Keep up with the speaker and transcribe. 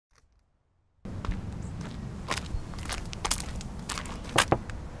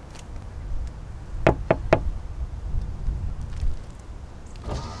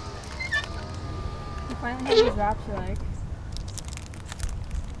how many wraps you like.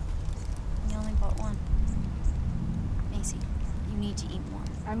 You only bought one. Macy, you need to eat more.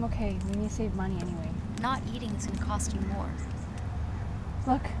 I'm okay. We need to save money anyway. Not eating is going to cost you more.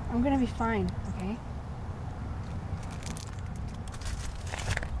 Look, I'm gonna be fine, okay?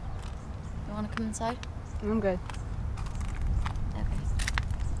 You want to come inside? I'm good. Okay.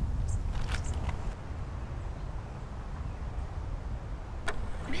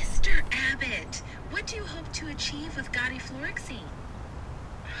 Mr. Abbott, what do you hope to achieve with Gaudiflorexine?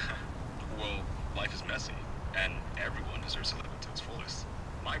 Well, life is messy, and everyone deserves to live it to its fullest.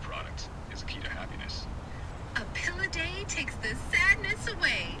 My product is a key to happiness. A pill a day takes the sadness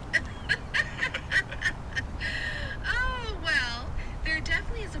away. Oh, well, there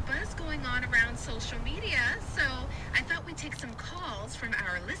definitely is a buzz going on around social media, so I thought we'd take some calls from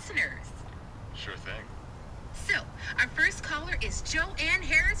our listeners. Sure thing. So, our first caller is Joanne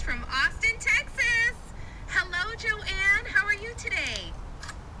Harris from Austin, Texas. Hello, Joanne. How are you today?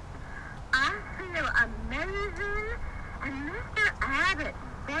 I feel amazing, and Mr. Abbott,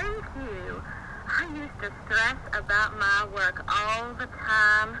 thank you. I used to stress about my work all the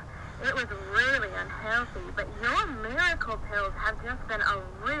time. It was really unhealthy, but your miracle pills have just been a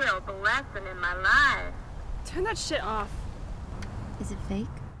real blessing in my life. Turn that shit off. Is it fake?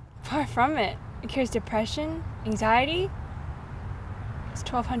 Far from it. It cures depression, anxiety. It's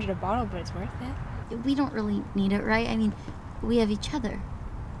 $1,200 a bottle, but it's worth it. We don't really need it, right? I mean, we have each other.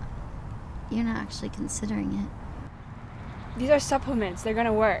 You're not actually considering it. These are supplements. They're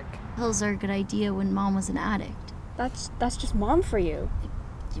gonna work. Pills are a good idea when Mom was an addict. That's just Mom for you.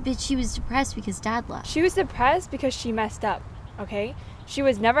 But she was depressed because Dad left. She was depressed because she messed up, okay? She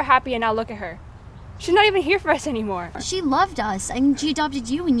was never happy, and now look at her. She's not even here for us anymore. She loved us. I mean, she adopted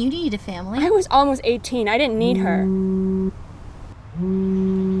you when you needed a family. I was almost 18. I didn't need her.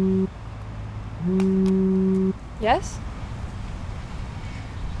 Yes?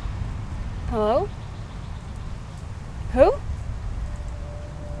 Hello? Who?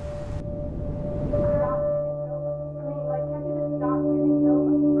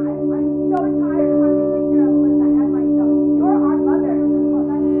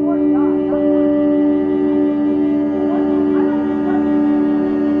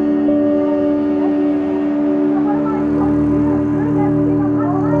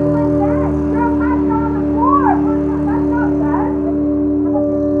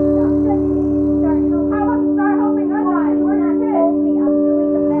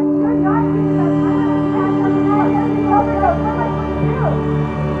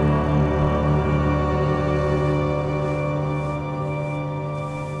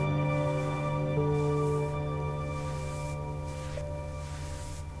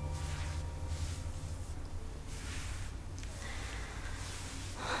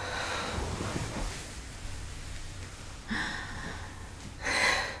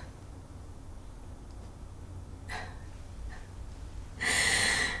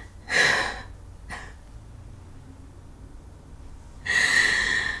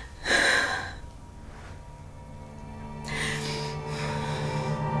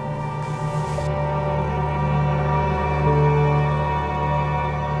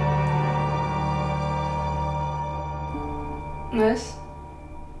 Miss?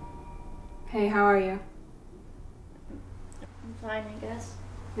 Hey, how are you? I'm fine, I guess.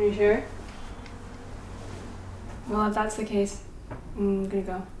 Are you sure? Well, if that's the case, I'm gonna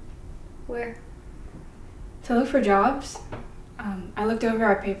go. Where? To look for jobs. I looked over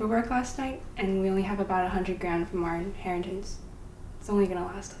our paperwork last night, and we only have about 100 grand from our inheritance. It's only gonna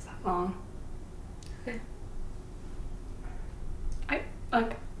last us that long. Okay.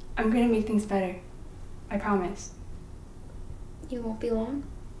 Look, I'm gonna make things better. I promise. You won't be long?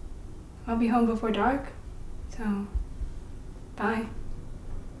 I'll be home before dark, so bye.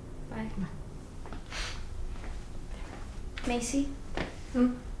 Bye. Macy?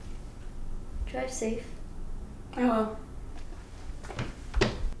 Drive safe. I will.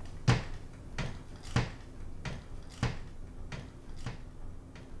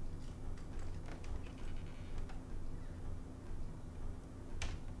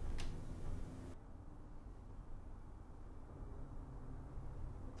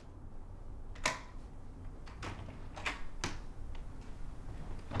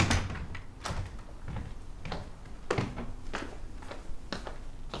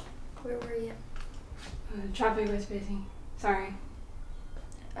 Where were you? Traffic was busy. Sorry.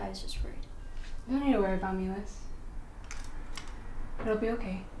 I was just worried. You don't need to worry about me, Liz. It'll be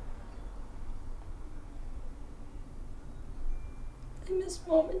okay. I miss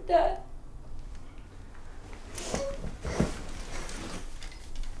Mom and Dad.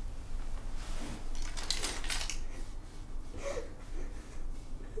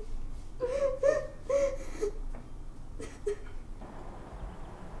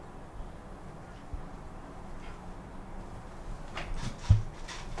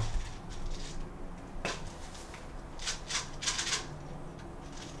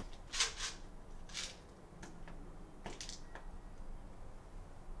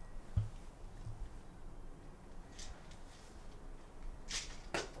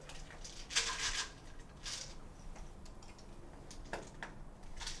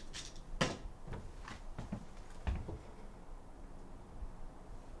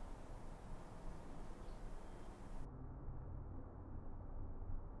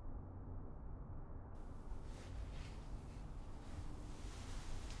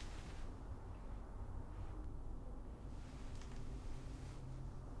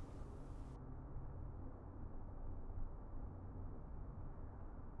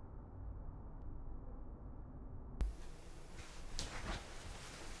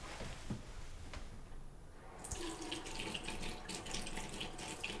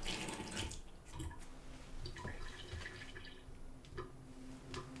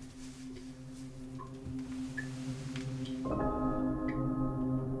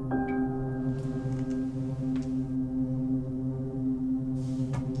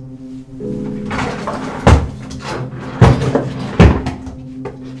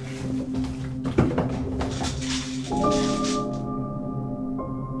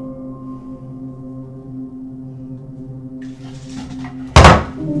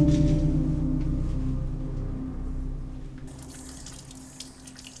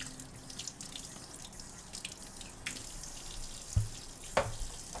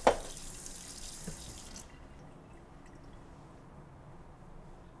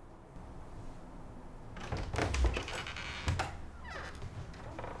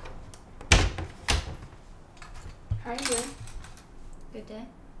 Good day?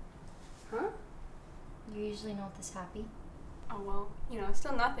 Huh? You're usually not this happy. Oh, well, you know, it's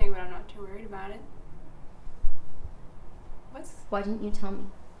still nothing, but I'm not too worried about it. Why didn't you tell me?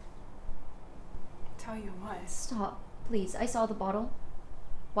 Tell you what? Stop, please. I saw the bottle.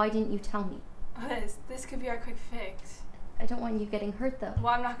 Why didn't you tell me? This could be our quick fix. I don't want you getting hurt, though.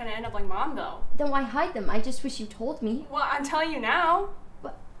 Well, I'm not gonna end up like Mom, though. Then why hide them? I just wish you told me. Well, I'm telling you now.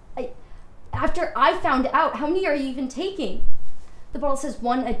 But after I found out, how many are you even taking? The bottle says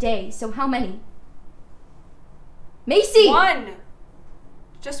 1 a day, so how many? Macy! 1!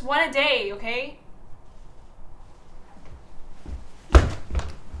 Just 1 a day, okay?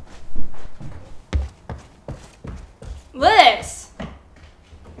 Liz!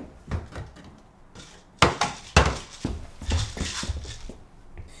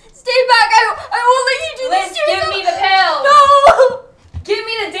 Stay back! I won't let you do Liz, this to give yourself. me the pills! No! Give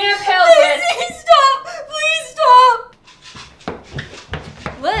me the damn pills, Liz! Please stop! Please stop!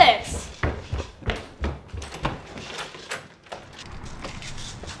 Liz!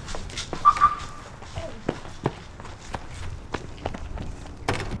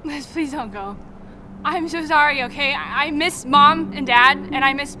 Liz, please don't go. I'm so sorry, okay? I miss Mom and Dad, and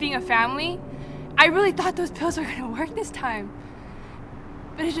I miss being a family. I really thought those pills were gonna work this time.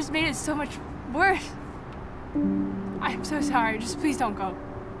 But it just made it so much worse. I'm so sorry. Just please don't go.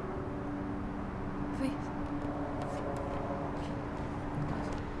 Please.